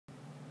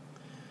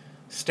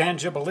Stan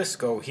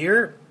Gibilisco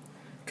here,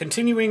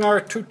 continuing our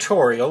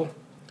tutorial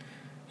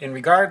in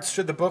regards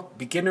to the book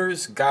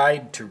Beginner's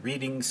Guide to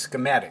Reading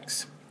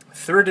Schematics,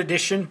 3rd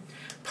edition,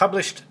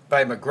 published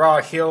by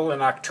McGraw-Hill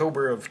in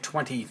October of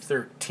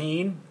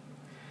 2013.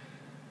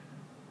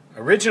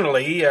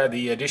 Originally,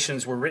 the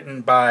editions were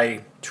written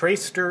by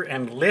Traister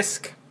and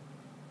Lisk.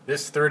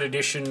 This 3rd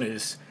edition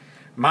is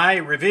my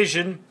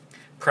revision,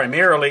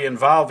 primarily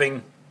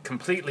involving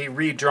completely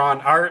redrawn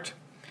art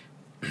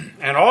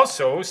and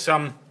also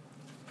some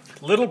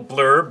little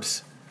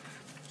blurbs.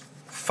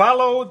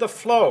 Follow the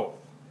flow,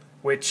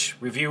 which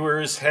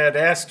reviewers had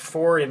asked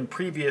for in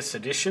previous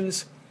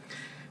editions,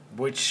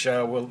 which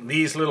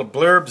these little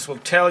blurbs will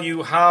tell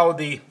you how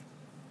the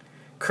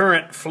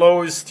current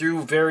flows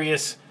through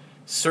various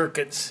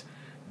circuits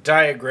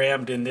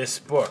diagrammed in this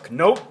book.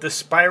 Note the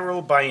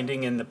spiral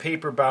binding in the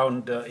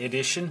paper-bound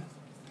edition.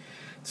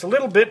 It's a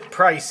little bit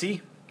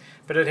pricey,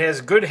 but it has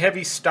good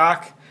heavy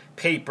stock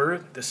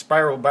paper. The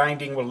spiral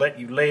binding will let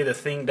you lay the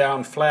thing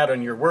down flat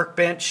on your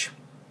workbench.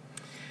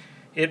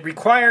 It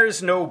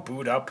requires no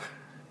boot up,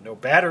 no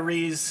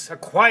batteries,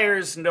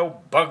 acquires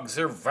no bugs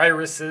or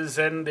viruses,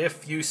 and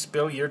if you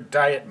spill your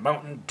Diet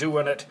Mountain Dew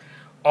in it,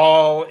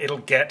 all it'll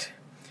get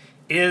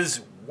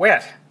is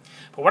wet.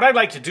 But what I'd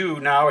like to do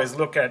now is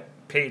look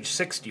at page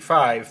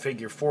 65,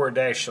 figure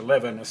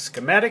 4-11, a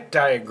schematic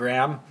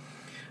diagram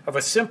of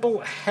a simple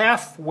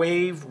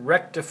half-wave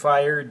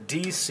rectifier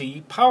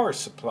DC power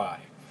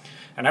supply.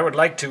 And I would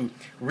like to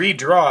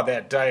redraw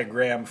that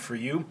diagram for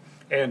you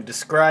and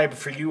describe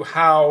for you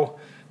how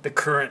the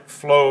current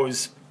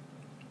flows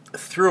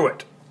through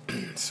it.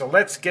 So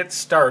let's get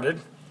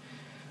started.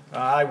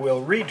 I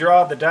will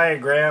redraw the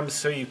diagram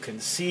so you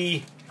can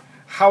see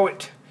how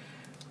it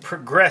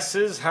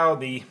progresses, how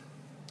the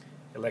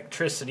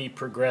electricity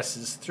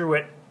progresses through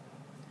it.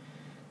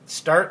 It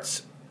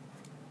starts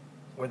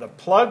with a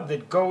plug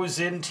that goes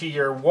into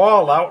your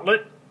wall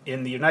outlet.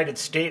 In the United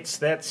States,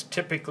 that's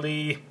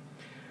typically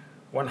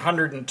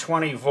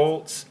 120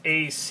 volts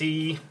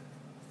AC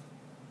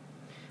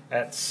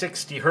at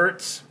 60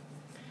 hertz.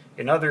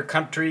 In other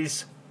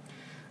countries,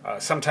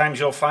 sometimes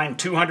you'll find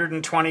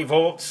 220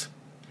 volts,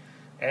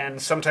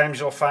 and sometimes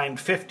you'll find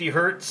 50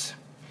 hertz.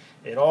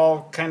 It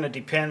all kind of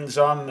depends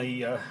on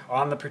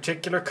the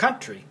particular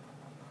country.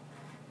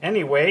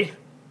 Anyway,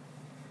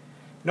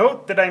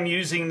 note that I'm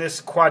using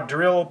this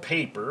quadrille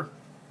paper,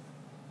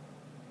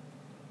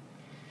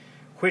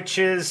 which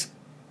is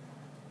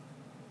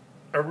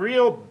a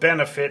real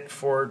benefit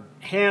for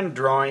hand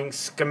drawing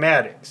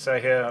schematics.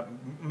 I have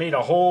made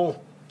a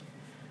whole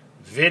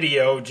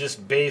video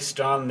just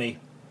based on the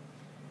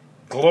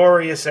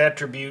glorious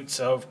attributes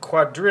of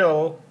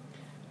quadrille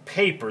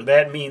paper.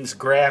 That means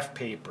graph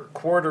paper,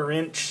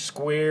 1/4-inch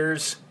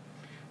squares,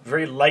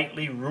 very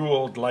lightly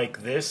ruled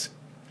like this.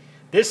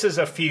 This is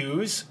a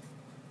fuse.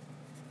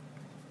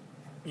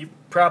 You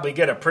probably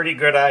get a pretty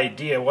good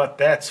idea what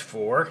that's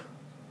for.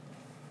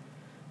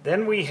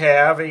 Then we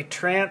have a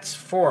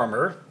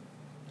transformer,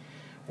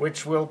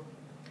 which will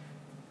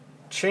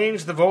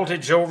change the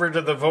voltage over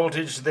to the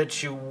voltage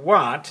that you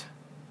want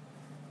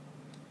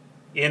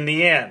in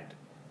the end.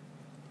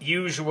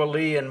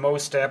 Usually, in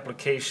most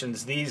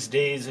applications these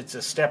days, it's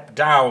a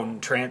step-down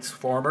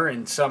transformer.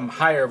 In some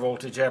higher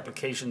voltage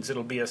applications,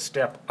 it'll be a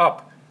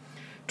step-up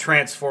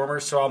transformer,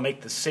 so I'll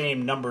make the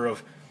same number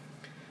of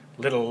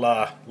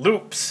little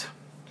loops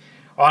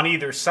on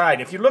either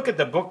side. If you look at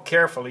the book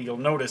carefully, you'll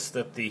notice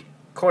that the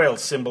coil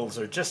symbols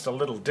are just a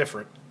little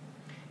different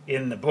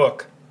in the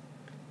book,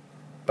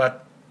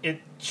 but it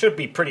should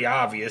be pretty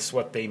obvious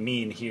what they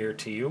mean here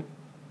to you.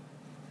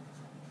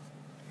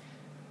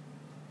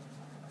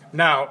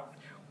 Now,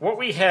 what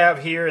we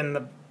have here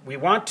we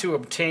want to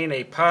obtain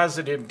a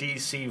positive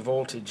DC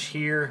voltage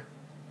here,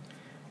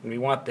 and we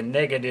want the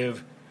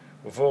negative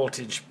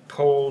voltage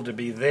pole to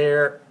be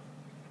there.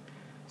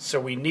 So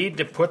we need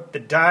to put the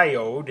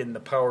diode in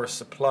the power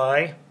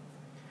supply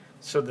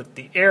so that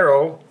the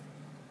arrow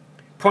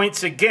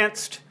points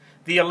against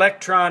the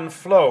electron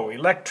flow.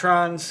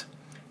 Electrons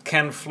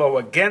can flow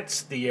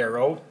against the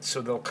arrow,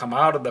 so they'll come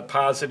out of the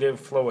positive,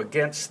 flow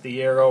against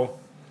the arrow,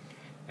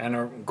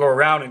 and go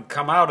around and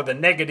come out of the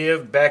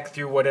negative, back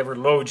through whatever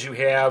load you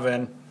have,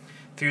 and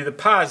through the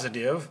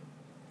positive.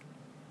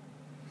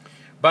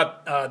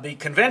 But the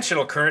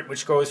conventional current,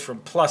 which goes from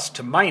plus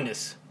to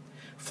minus,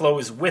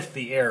 flows with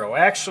the arrow.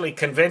 Actually,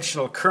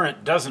 conventional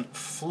current doesn't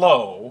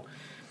flow.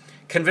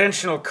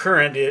 Conventional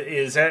current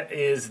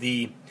is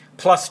the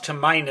plus to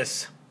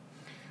minus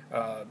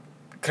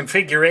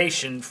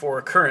configuration for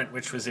a current,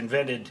 which was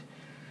invented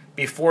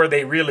before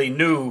they really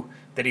knew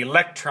that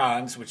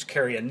electrons, which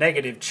carry a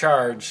negative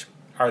charge,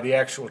 are the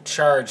actual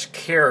charge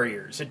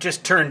carriers. It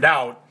just turned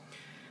out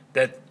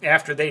that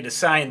after they'd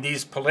assigned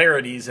these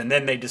polarities and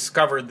then they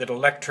discovered that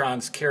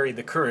electrons carry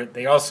the current,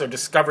 they also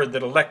discovered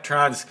that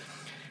electrons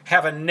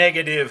have a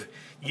negative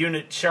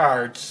unit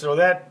charge. So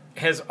that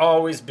has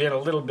always been a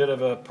little bit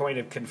of a point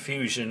of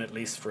confusion, at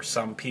least for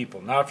some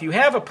people. Now, if you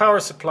have a power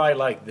supply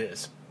like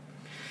this,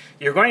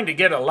 you're going to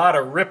get a lot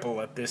of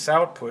ripple at this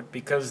output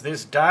because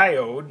this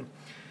diode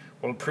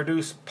will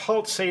produce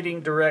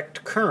pulsating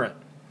direct current.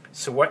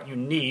 So what you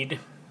need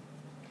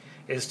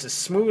is to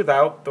smooth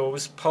out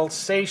those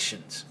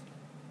pulsations.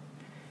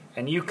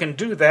 And you can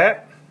do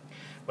that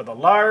with a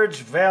large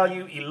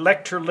value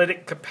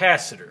electrolytic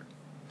capacitor.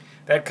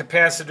 That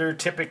capacitor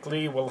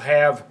typically will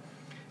have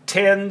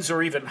tens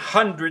or even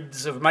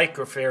hundreds of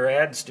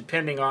microfarads,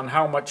 depending on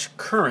how much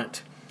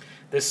current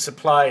this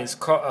supply is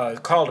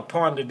called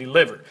upon to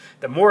deliver.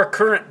 The more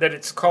current that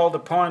it's called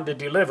upon to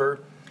deliver,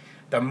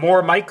 the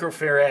more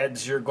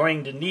microfarads you're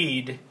going to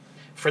need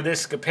for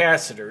this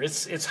capacitor.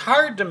 It's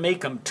hard to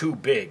make them too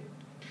big.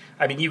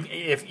 I mean,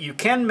 if you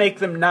can make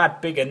them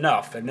not big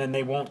enough, and then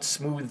they won't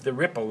smooth the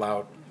ripple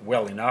out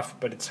well enough,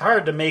 but it's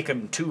hard to make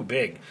them too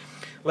big.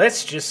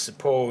 Let's just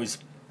suppose,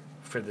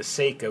 for the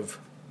sake of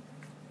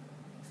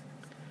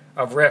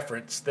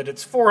reference, that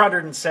it's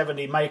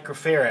 470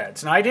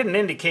 microfarads. Now, I didn't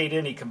indicate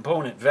any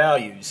component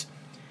values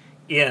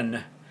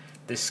in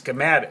the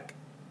schematic,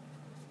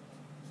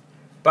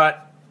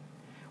 but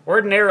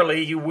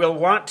ordinarily you will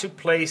want to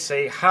place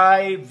a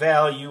high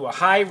value, a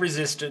high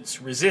resistance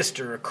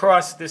resistor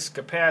across this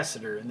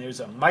capacitor, and there's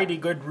a mighty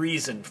good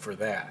reason for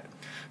that.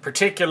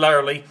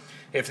 Particularly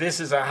if this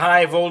is a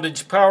high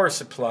voltage power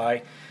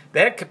supply,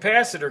 that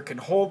capacitor can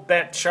hold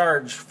that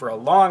charge for a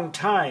long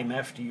time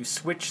after you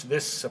switch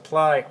this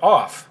supply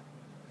off.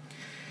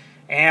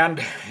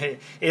 And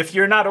if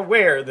you're not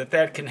aware that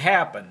that can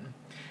happen,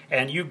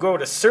 and you go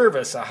to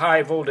service a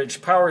high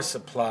voltage power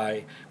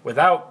supply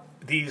without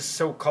these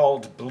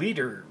so-called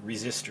bleeder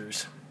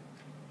resistors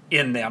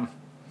in them,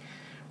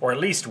 or at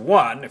least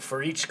one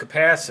for each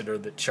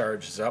capacitor that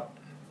charges up,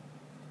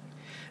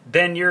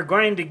 then you're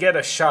going to get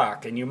a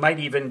shock, and you might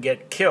even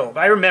get killed.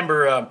 I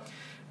remember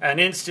an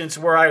instance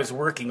where I was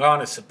working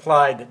on a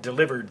supply that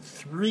delivered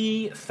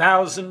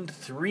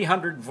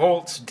 3,300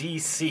 volts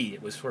DC.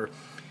 It was for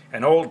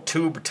an old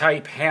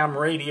tube-type ham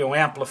radio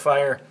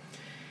amplifier,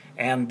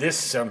 and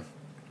this and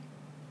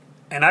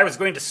I was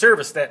going to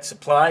service that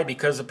supply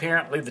because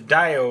apparently the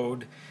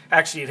diode,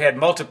 actually it had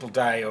multiple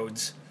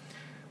diodes,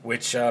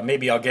 which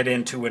maybe I'll get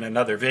into in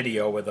another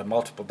video with a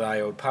multiple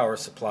diode power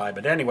supply.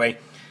 But anyway,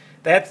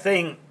 that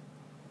thing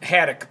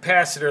had a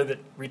capacitor that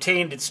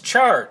retained its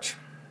charge,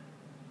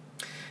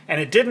 and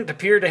it didn't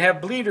appear to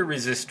have bleeder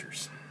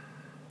resistors.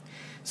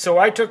 So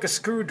I took a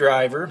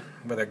screwdriver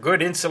with a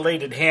good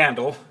insulated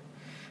handle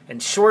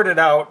and shorted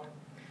out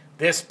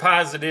this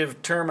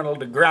positive terminal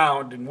to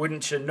ground, and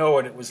wouldn't you know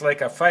it, it was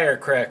like a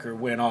firecracker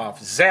went off.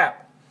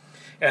 Zap!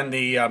 And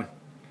the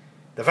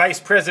vice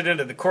president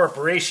of the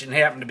corporation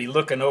happened to be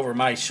looking over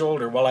my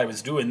shoulder while I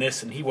was doing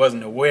this, and he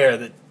wasn't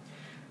aware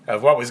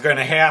of what was going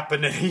to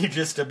happen, and he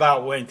just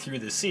about went through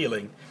the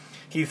ceiling.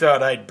 He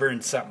thought I'd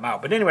burned something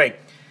out. But anyway,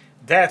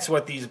 that's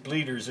what these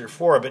bleeders are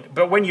for.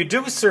 But when you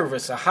do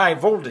service a high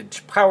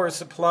voltage power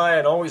supply,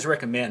 I'd always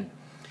recommend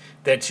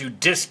that you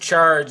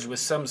discharge with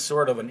some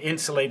sort of an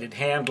insulated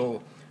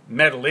handle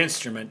metal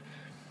instrument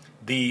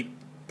the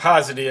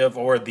positive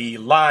or the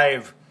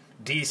live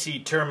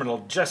DC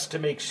terminal, just to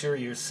make sure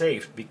you're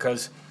safe,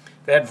 because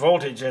that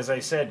voltage, as I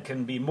said,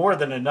 can be more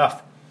than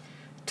enough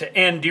to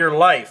end your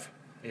life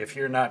if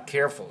you're not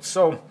careful.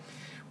 So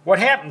what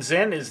happens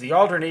then is the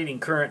alternating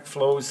current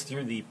flows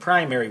through the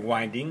primary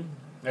winding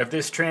of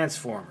this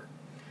transformer.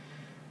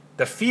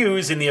 The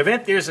fuse, in the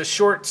event there's a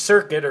short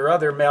circuit or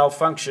other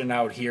malfunction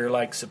out here,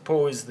 like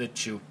suppose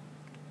that you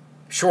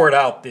short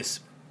out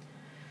this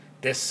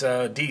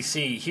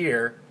DC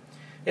here,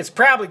 it's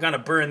probably going to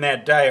burn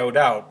that diode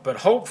out, but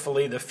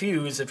hopefully the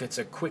fuse, if it's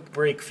a quick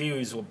break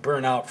fuse, will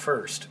burn out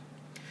first.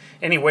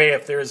 Anyway,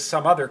 if there's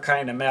some other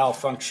kind of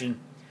malfunction,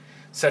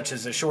 such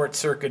as a short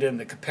circuit in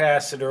the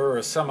capacitor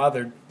or some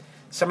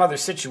other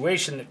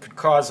situation that could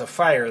cause a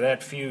fire,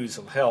 that fuse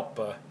will help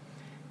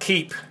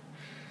keep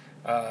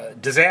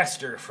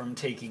disaster from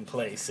taking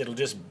place. It'll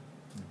just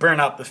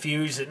burn out the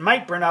fuse. It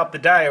might burn out the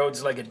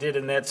diodes like it did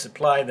in that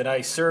supply that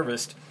I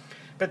serviced,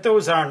 but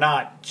those are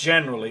not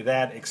generally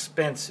that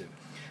expensive.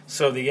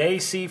 So the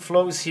AC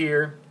flows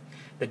here.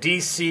 The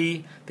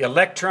DC, the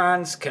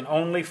electrons can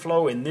only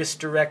flow in this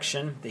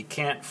direction. They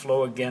can't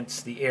flow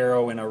against the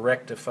arrow in a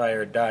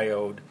rectifier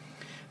diode.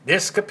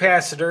 This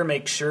capacitor,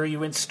 make sure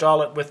you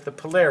install it with the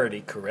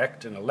polarity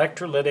correct, an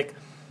electrolytic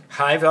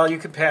high-value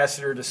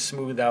capacitor to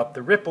smooth out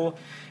the ripple,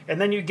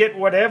 and then you get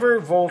whatever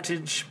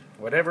voltage,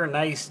 whatever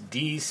nice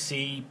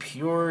DC,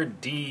 pure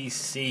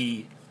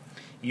DC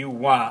you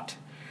want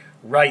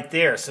right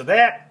there. So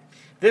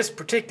this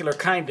particular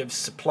kind of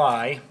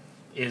supply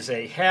is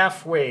a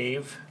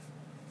half-wave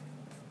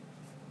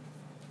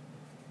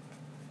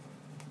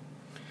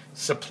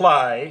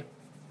supply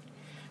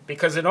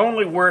because it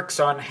only works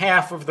on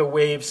half of the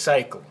wave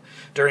cycle.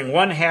 During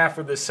one half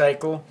of the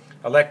cycle,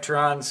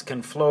 electrons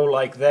can flow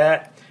like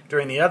that.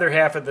 During the other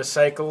half of the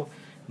cycle,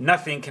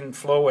 nothing can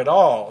flow at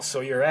all. So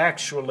you're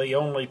actually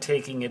only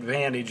taking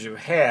advantage of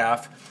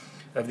half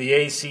of the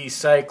AC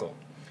cycle.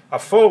 A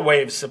full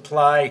wave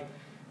supply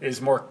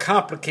is more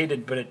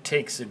complicated, but it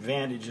takes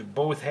advantage of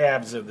both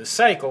halves of the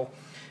cycle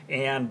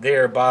and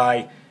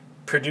thereby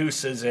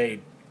produces a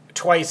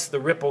twice the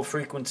ripple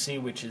frequency,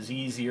 which is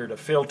easier to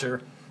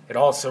filter. It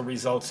also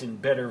results in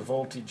better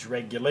voltage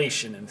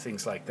regulation and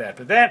things like that.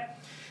 But that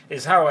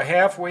is how a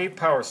half-wave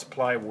power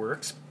supply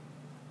works,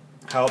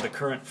 how the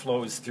current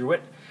flows through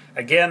it.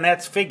 Again,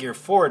 that's figure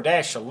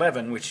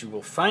 4-11, which you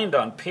will find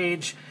on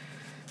page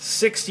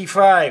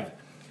 65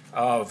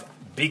 of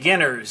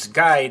Beginner's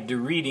Guide to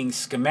Reading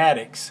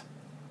Schematics.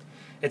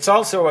 It's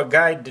also a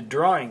guide to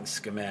drawing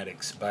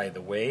schematics, by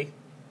the way.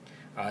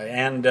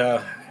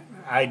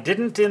 I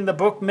didn't in the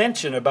book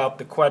mention about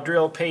the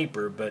quadrille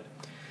paper, but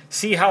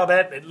see how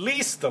that, at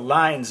least the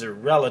lines are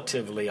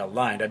relatively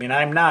aligned. I mean,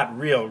 I'm not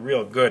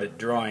real good at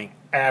drawing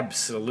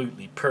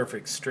absolutely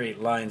perfect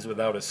straight lines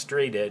without a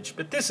straight edge,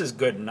 but this is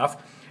good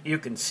enough. You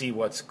can see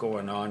what's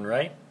going on,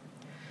 right?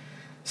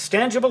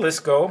 Stan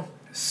Gibilisco,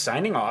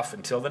 signing off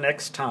until the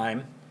next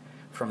time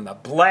from the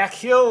Black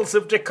Hills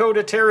of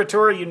Dakota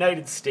Territory,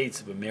 United States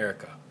of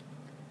America.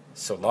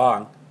 So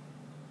long.